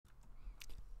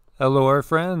Hello, our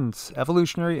friends,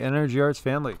 Evolutionary Energy Arts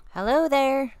family. Hello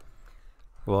there.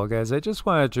 Well, guys, I just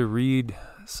wanted to read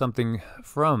something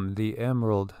from the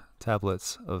Emerald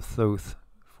Tablets of Thoth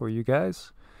for you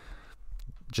guys.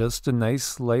 Just a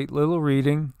nice, light little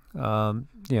reading.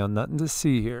 Nothing to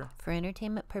see here. For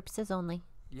entertainment purposes only.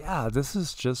 Yeah, this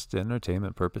is just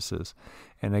entertainment purposes.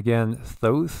 And again,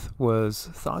 Thoth was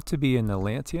thought to be an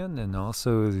Atlantean and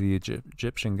also the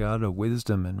Egyptian god of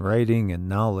wisdom and writing and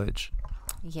knowledge.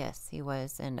 Yes, he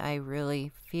was. And I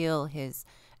really feel his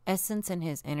essence and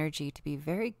his energy to be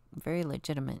very, very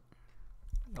legitimate.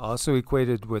 Also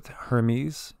equated with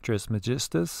Hermes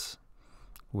Trismegistus,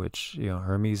 which,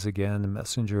 Hermes again, the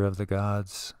messenger of the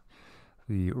gods.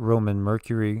 The Roman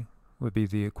Mercury would be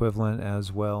the equivalent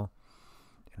as well.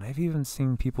 And I've even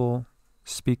seen people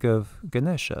speak of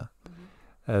Ganesha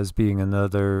as being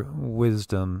another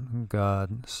wisdom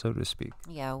god, so to speak.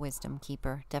 Yeah, wisdom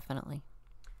keeper, definitely.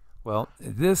 Well,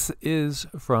 this is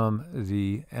from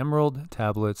the Emerald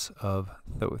Tablets of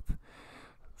Thoth.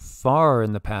 Far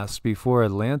in the past, before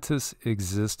Atlantis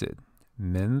existed,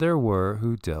 men there were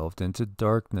who delved into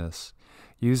darkness,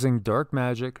 using dark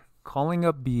magic, calling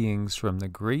up beings from the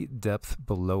great depth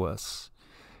below us.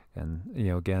 And,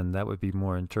 again, that would be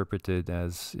more interpreted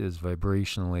as is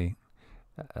vibrationally.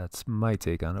 That's my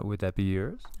take on it. Would that be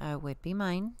yours? Would be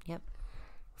mine, yep.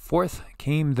 Forth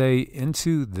came they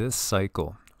into this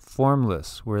cycle.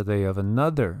 Formless were they of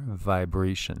another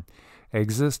vibration,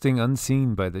 existing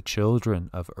unseen by the children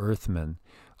of earthmen.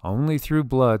 Only through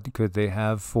blood could they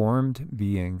have formed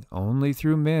being. Only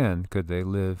through man could they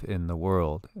live in the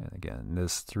world. And again,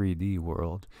 this 3D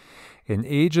world. In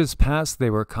ages past, they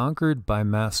were conquered by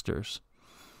masters.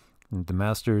 And the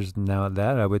masters, now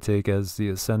that I would take as the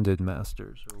ascended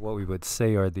masters, or what we would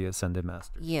say are the ascended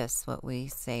masters. Yes, what we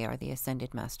say are the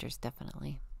ascended masters,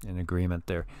 definitely. In agreement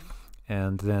there.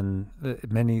 And then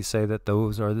many say that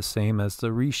those are the same as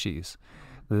the rishis,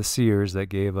 the seers that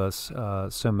gave us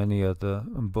so many of the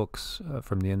books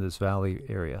from the Indus Valley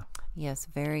area. Yes,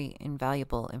 very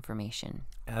invaluable information.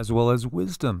 As well as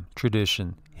wisdom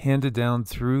tradition handed down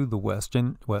through the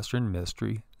Western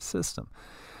mystery system.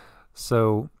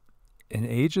 So in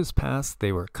ages past,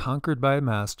 they were conquered by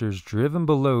masters, driven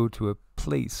below to a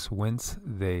place whence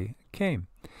they came.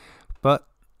 But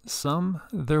some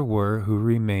there were who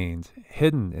remained,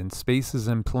 hidden in spaces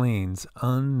and plains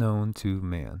unknown to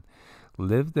man.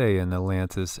 Lived they in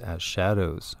Atlantis as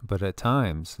shadows, but at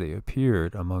times they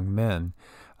appeared among men.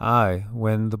 Aye,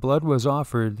 when the blood was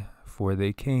offered, for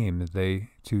they came they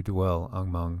to dwell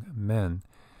among men.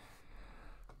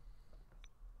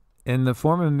 In the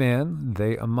form of man,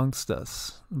 they amongst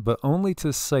us, but only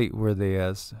to sight were they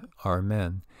as our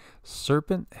men.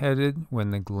 Serpent-headed when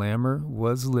the glamour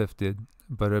was lifted,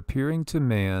 but appearing to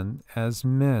man as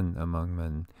men among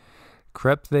men.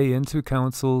 Crept they into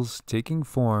councils, taking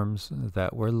forms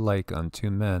that were like unto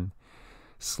men,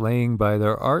 slaying by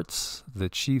their arts the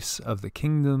chiefs of the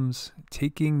kingdoms,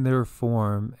 taking their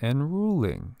form and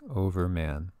ruling over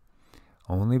man.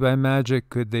 Only by magic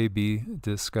could they be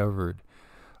discovered.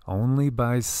 Only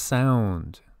by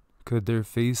sound could their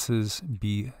faces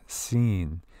be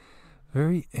seen.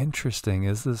 Very interesting,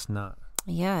 is this not?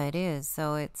 Yeah, it is.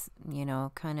 So it's,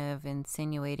 kind of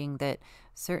insinuating that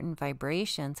certain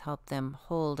vibrations help them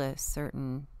hold a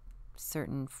certain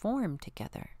form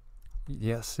together.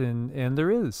 Yes, and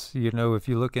there is. If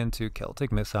you look into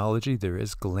Celtic mythology, there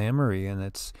is glamoury, and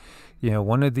it's,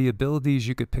 one of the abilities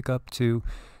you could pick up to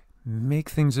make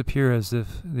things appear as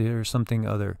if they're something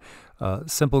other.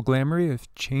 Simple glamoury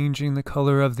of changing the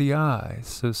color of the eyes.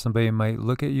 So somebody might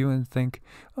look at you and think,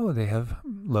 oh, they have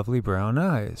lovely brown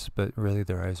eyes, but really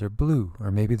their eyes are blue, or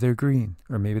maybe they're green,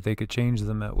 or maybe they could change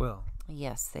them at will.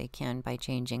 Yes, they can by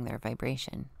changing their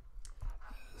vibration.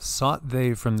 Sought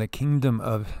they from the kingdom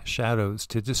of shadows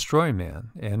to destroy man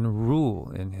and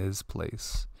rule in his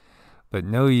place. But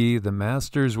know ye, the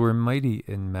masters were mighty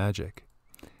in magic,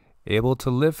 able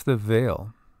to lift the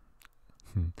veil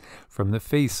from the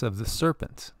face of the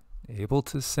serpent, able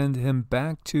to send him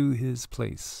back to his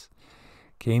place.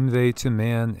 Came they to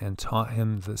man and taught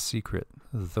him the secret,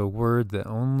 the word that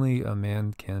only a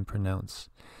man can pronounce.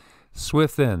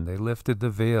 Swift then they lifted the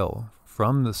veil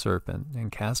from the serpent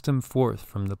and cast him forth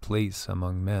from the place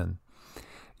among men.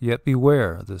 Yet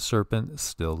beware, the serpent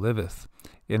still liveth,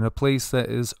 in a place that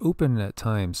is open at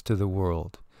times to the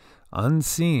world.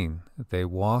 Unseen, they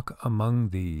walk among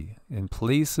thee, in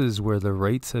places where the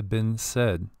rites have been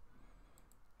said.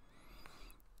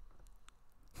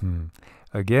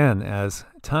 Again, as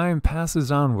time passes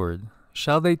onward,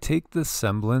 shall they take the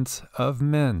semblance of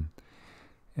men.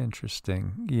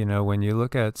 Interesting. When you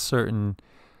look at certain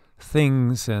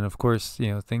things, and of course,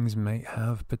 things might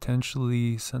have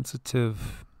potentially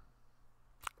sensitive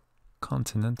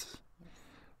continent.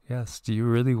 Yes, do you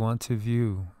really want to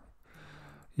view?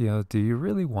 Do you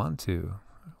really want to?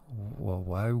 Well,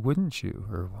 why wouldn't you?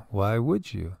 Or why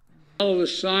would you? Follow the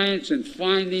science and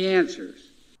find the answers.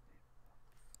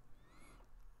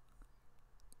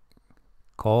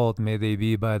 Called may they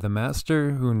be by the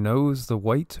master who knows the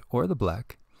white or the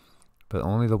black, but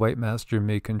only the white master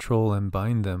may control and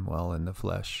bind them while in the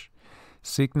flesh.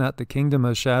 Seek not the kingdom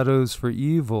of shadows, for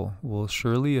evil will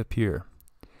surely appear.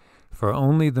 For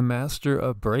only the master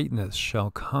of brightness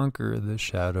shall conquer the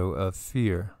shadow of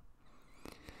fear.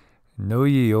 Know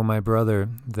ye, O my brother,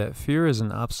 that fear is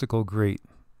an obstacle great.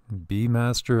 Be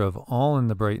master of all in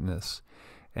the brightness,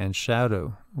 and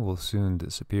shadow will soon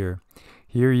disappear.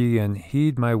 Hear ye and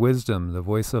heed my wisdom, the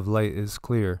voice of light is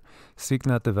clear. Seek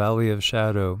not the valley of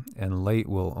shadow, and light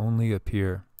will only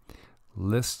appear.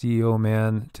 List ye, O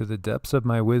man, to the depths of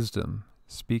my wisdom.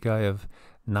 Speak I of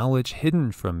knowledge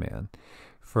hidden from man.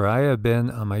 For I have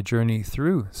been on my journey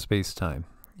through space-time,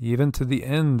 even to the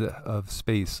end of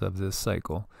space of this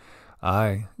cycle.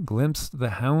 I glimpsed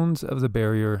the hounds of the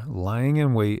barrier lying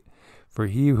in wait for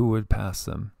he who would pass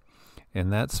them. In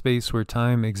that space where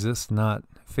time exists not,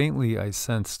 faintly I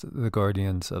sensed the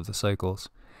guardians of the cycles.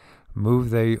 Move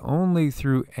they only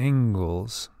through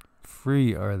angles,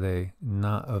 free are they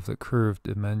not of the curved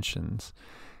dimensions.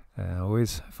 I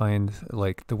always find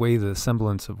like the way the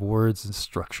semblance of words is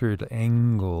structured,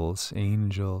 angles,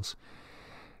 angels.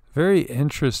 Very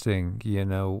interesting,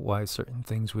 why certain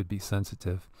things would be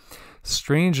sensitive.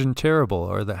 Strange and terrible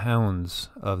are the hounds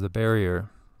of the barrier.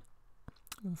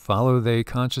 Follow they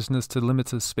consciousness to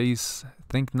limits of space.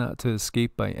 Think not to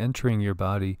escape by entering your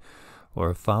body,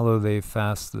 or follow they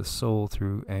fast the soul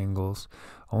through angles.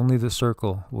 Only the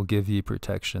circle will give ye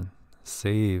protection.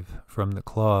 Save from the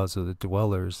claws of the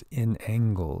dwellers in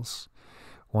angles.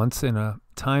 Once in a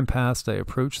time past I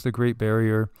approached the great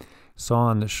barrier, saw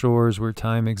on the shores where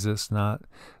time exists not,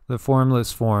 the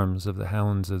formless forms of the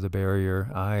hounds of the barrier.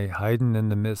 I, hidden in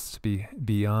the mists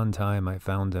beyond time, I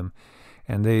found them,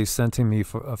 and they, scenting me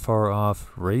afar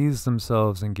off, raised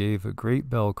themselves and gave a great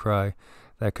bell cry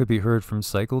that could be heard from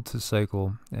cycle to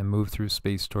cycle and moved through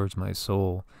space towards my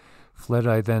soul. Fled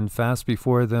I then fast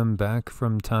before them, back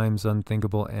from time's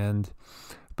unthinkable end.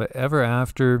 But ever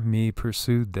after me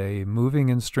pursued they, moving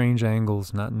in strange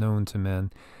angles not known to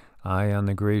men. I on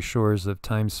the grey shores of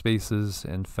time's spaces,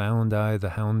 and found I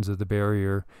the hounds of the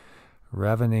barrier,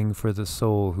 ravening for the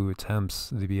soul who attempts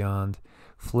the beyond.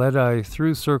 Fled I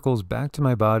through circles back to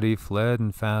my body, fled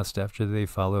and fast after they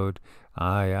followed.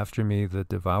 I, after me the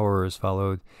devourers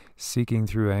followed, seeking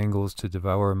through angles to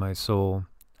devour my soul.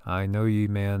 I know ye,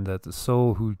 man, that the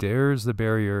soul who dares the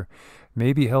barrier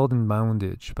may be held in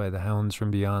bondage by the hounds from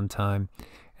beyond time,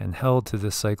 and held till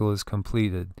this cycle is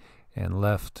completed, and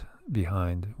left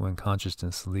behind when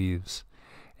consciousness leaves.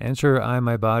 Enter I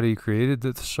my body, created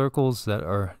the circles that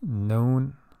are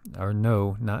known,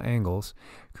 not angles,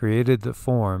 created the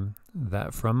form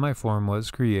that from my form was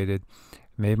created,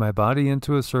 made my body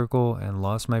into a circle, and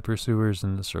lost my pursuers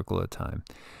in the circle of time.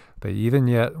 But even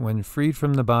yet, when freed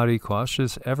from the body,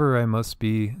 cautious ever I must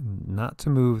be, not to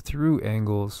move through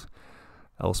angles,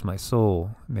 else my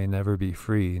soul may never be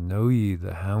free. Know ye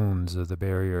the hounds of the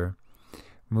barrier.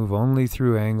 Move only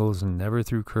through angles and never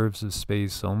through curves of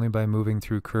space. Only by moving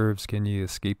through curves can ye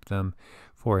escape them,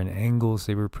 for in angles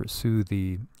they will pursue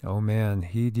thee. O man,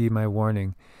 heed ye my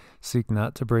warning. Seek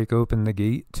not to break open the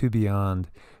gate to beyond.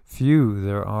 Few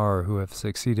there are who have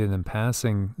succeeded in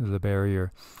passing the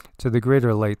barrier to the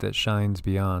greater light that shines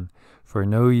beyond. For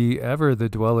know ye ever the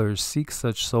dwellers seek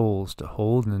such souls to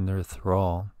hold in their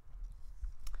thrall.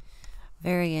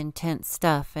 Very intense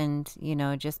stuff. And,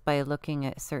 just by looking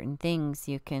at certain things,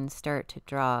 you can start to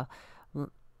draw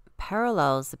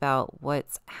parallels about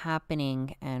what's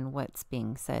happening and what's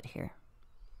being said here.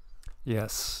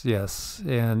 Yes, yes.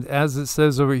 And as it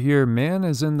says over here, man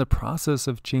is in the process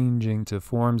of changing to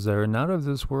forms that are not of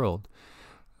this world.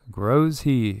 Grows,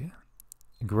 he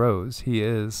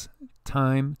is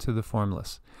time to the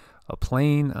formless, a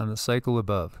plane on the cycle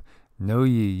above. Know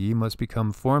ye must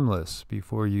become formless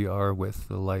before ye are with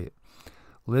the light.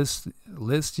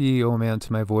 List ye, O man,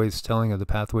 to my voice, telling of the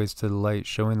pathways to the light,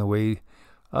 showing the way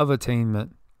of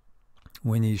attainment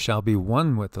when ye shall be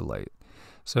one with the light.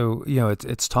 So,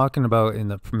 it's talking about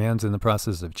man's in the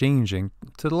process of changing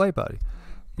to the light body,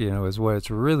 is what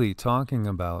it's really talking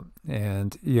about.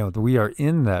 And, we are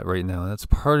in that right now. That's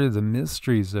part of the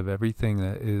mysteries of everything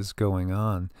that is going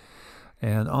on.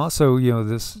 And also,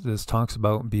 this talks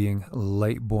about being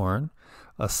light born,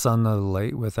 a son of the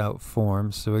light without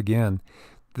form. So again,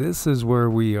 this is where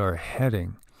we are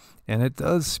heading. And it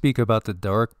does speak about the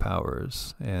dark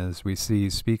powers, as we see,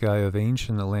 speak I of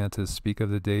ancient Atlantis, speak of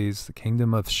the days, the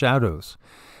kingdom of shadows,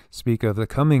 speak of the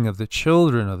coming of the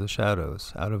children of the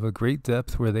shadows, out of a great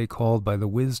depth where they called by the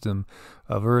wisdom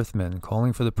of earthmen,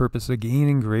 calling for the purpose of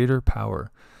gaining greater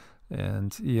power.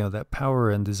 And, that power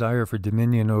and desire for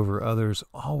dominion over others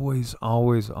always,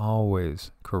 always,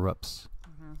 always corrupts.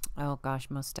 Oh, gosh,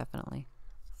 most definitely.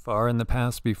 Far in the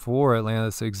past, before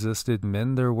Atlantis existed,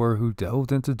 men there were who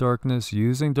delved into darkness,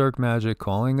 using dark magic,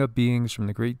 calling up beings from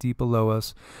the great deep below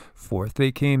us. Forth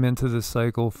they came into the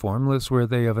cycle, formless were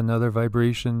they of another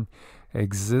vibration,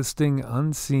 existing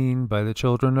unseen by the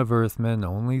children of earthmen.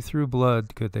 Only through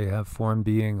blood could they have form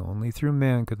being, only through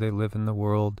man could they live in the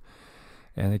world.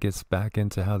 And it gets back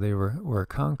into how they were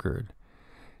conquered.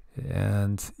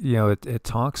 And, it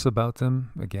talks about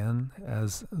them, again,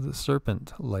 as the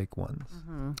serpent-like ones.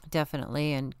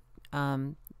 Definitely. And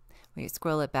we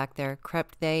scroll it back there.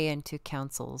 Crept they into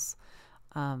councils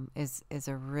is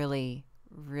a really,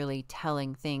 really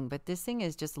telling thing. But this thing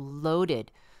is just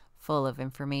loaded full of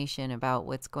information about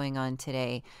what's going on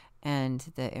today and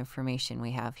the information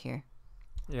we have here.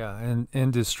 Yeah,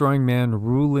 and destroying man,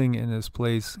 ruling in his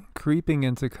place, creeping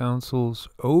into councils,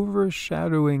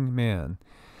 overshadowing man.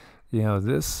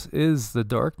 This is the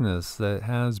darkness that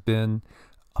has been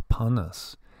upon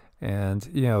us. And,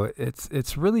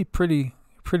 it's really pretty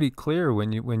clear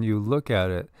when you look at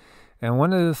it. And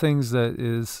one of the things that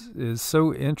is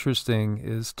so interesting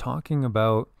is talking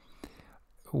about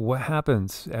what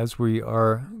happens as we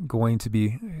are going to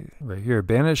be right here,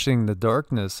 banishing the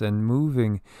darkness and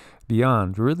moving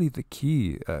beyond. Really the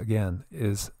key, again,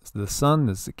 is the sun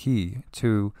is the key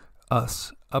to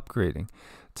us upgrading,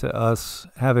 to us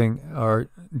having our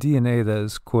DNA that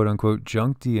is quote-unquote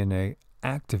junk DNA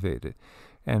activated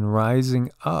and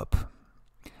rising up.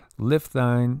 Lift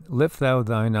thou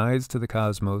thine eyes to the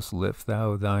cosmos, lift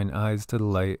thou thine eyes to the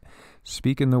light.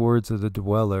 Speak in the words of the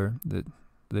dweller,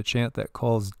 the chant that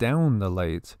calls down the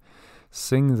light.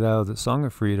 Sing thou the song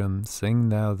of freedom, sing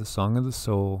thou the song of the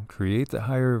soul. Create the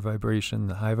higher vibration,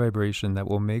 the high vibration that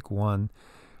will make one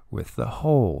with the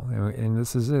whole. And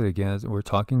this is it again. We're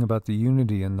talking about the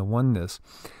unity and the oneness.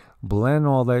 Blend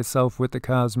all thyself with the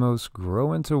cosmos,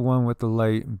 grow into one with the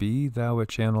light. Be thou a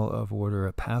channel of order,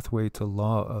 a pathway to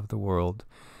law of the world.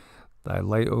 Thy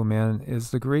light, O man,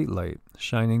 is the great light,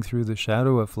 shining through the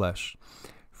shadow of flesh.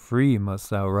 Free must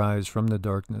thou rise from the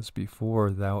darkness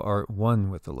before thou art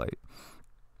one with the light.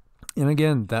 And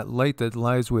again, that light that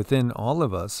lies within all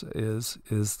of us is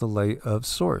the light of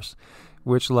Source,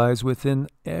 which lies within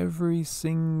every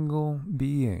single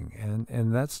being.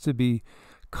 And that's to be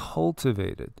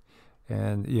cultivated.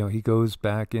 And, he goes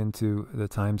back into the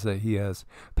times that he has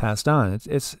passed on.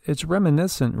 It's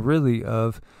reminiscent, really,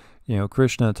 of,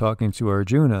 Krishna talking to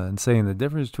Arjuna and saying the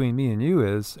difference between me and you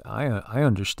is I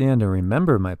understand and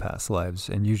remember my past lives,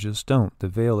 and you just don't. The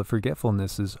veil of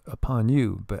forgetfulness is upon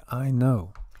you, but I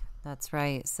know. That's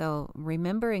right. So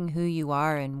remembering who you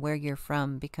are and where you're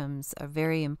from becomes a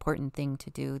very important thing to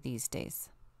do these days.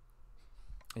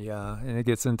 Yeah, and it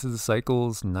gets into the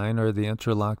cycles. 9 are the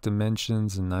interlocked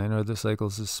dimensions, and 9 are the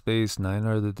cycles of space. 9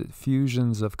 are the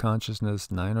diffusions of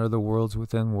consciousness. 9 are the worlds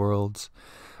within worlds.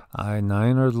 9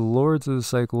 are the lords of the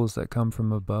cycles that come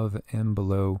from above and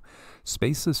below.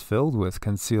 Space is filled with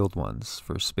concealed ones,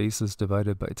 for space is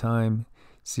divided by time.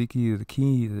 Seek ye the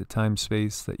key to the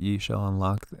time-space, that ye shall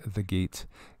unlock the gate.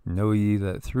 Know ye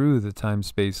that through the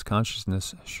time-space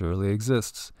consciousness surely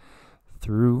exists.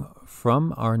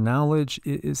 From our knowledge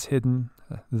it is hidden,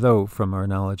 though from our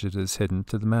knowledge it is hidden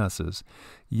to the masses,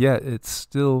 yet it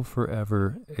still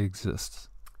forever exists.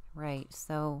 Right.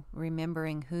 So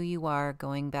remembering who you are,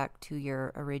 going back to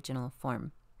your original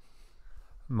form.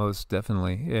 Most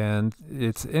definitely. And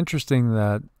it's interesting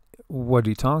that what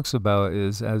he talks about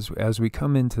is as we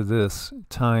come into this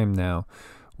time now,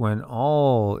 when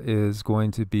all is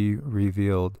going to be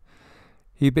revealed,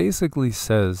 he basically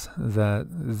says that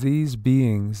these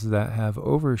beings that have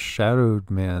overshadowed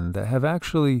man, that have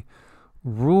actually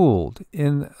ruled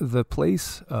in the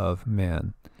place of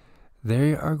man,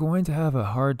 they are going to have a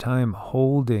hard time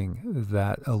holding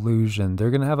that illusion.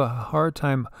 They're going to have a hard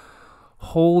time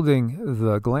holding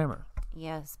the glamour.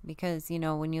 Yes, because,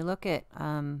 when you look at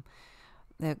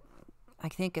I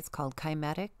think it's called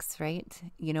kymetics, right?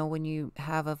 When you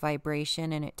have a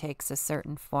vibration and it takes a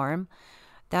certain form,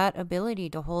 that ability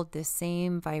to hold the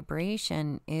same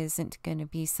vibration isn't going to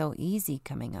be so easy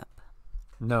coming up.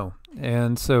 No.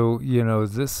 And so,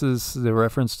 this is the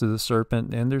reference to the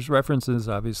serpent, and there's references,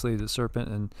 obviously, to the serpent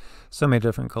in so many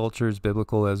different cultures,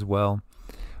 biblical as well.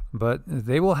 but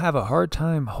they will have a hard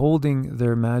time holding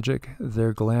their magic,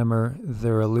 their glamour,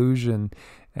 their illusion,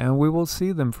 and we will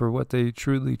see them for what they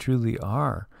truly, truly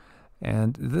are.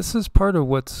 And this is part of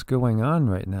what's going on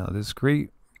right now, this great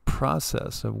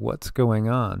process of what's going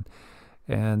on.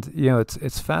 And, you know,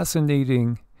 it's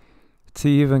fascinating to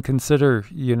even consider,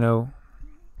 you know,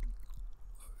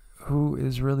 who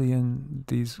is really in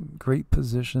these great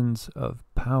positions of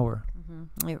power.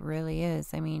 Mm-hmm. It really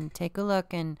is. I mean, take a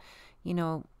look and, you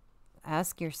know,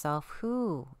 ask yourself,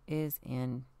 who is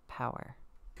in power?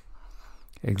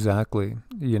 Exactly.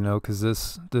 You know, because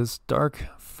this dark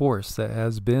force that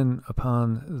has been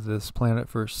upon this planet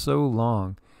for so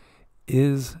long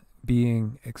is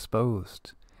being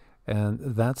exposed. And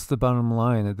that's the bottom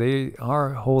line. They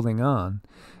are holding on.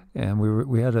 And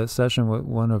we had a session with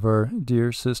one of our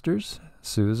dear sisters,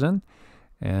 Susan,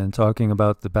 and talking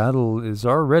about the battle is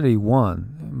already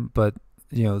won, but,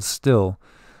 you know, still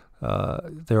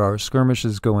there are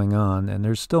skirmishes going on, and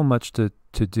there's still much to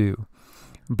do.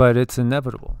 But it's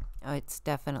inevitable. Oh, it's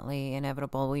definitely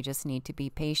inevitable. We just need to be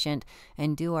patient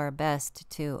and do our best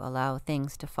to allow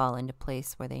things to fall into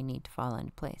place where they need to fall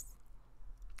into place.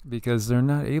 Because they're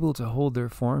not able to hold their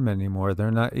form anymore.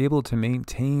 They're not able to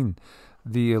maintain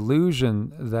the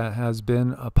illusion that has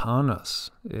been upon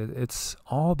us. It's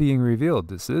all being revealed.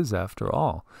 This is, after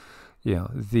all, you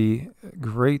know, the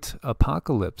great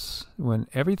apocalypse when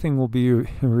everything will be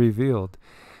revealed.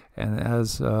 And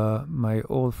as my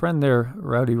old friend there,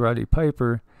 Roddy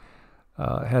Piper,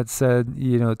 had said,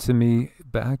 you know, to me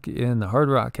back in the Hard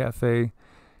Rock Cafe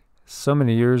so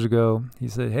many years ago, he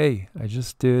said, "Hey, I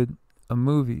just did a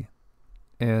movie.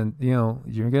 And, you know,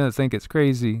 you're going to think it's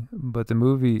crazy, but the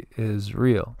movie is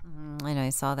real." Mm-hmm. And I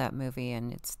saw that movie,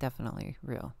 and it's definitely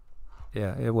real.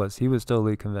 Yeah, it was. He was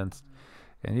totally convinced.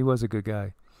 And he was a good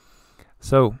guy.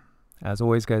 So, as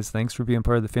always, guys, thanks for being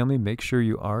part of the family. Make sure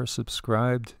you are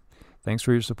subscribed. Thanks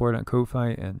for your support on Ko-Fi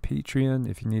and Patreon.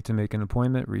 If you need to make an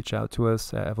appointment, reach out to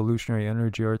us at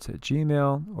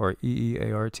evolutionaryenergyarts@gmail or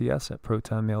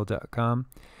EEARTS@protonmail.com.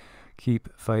 Keep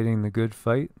fighting the good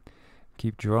fight.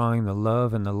 Keep drawing the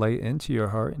love and the light into your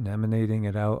heart and emanating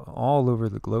it out all over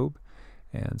the globe.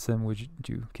 And Sim,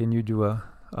 can you do a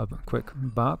quick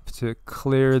bop to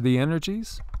clear the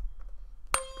energies?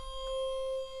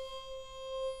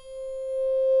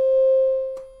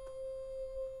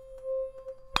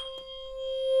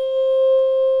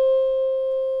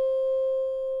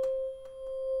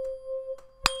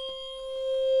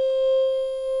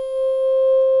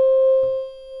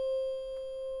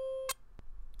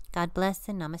 God bless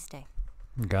and namaste.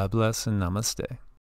 God bless and namaste.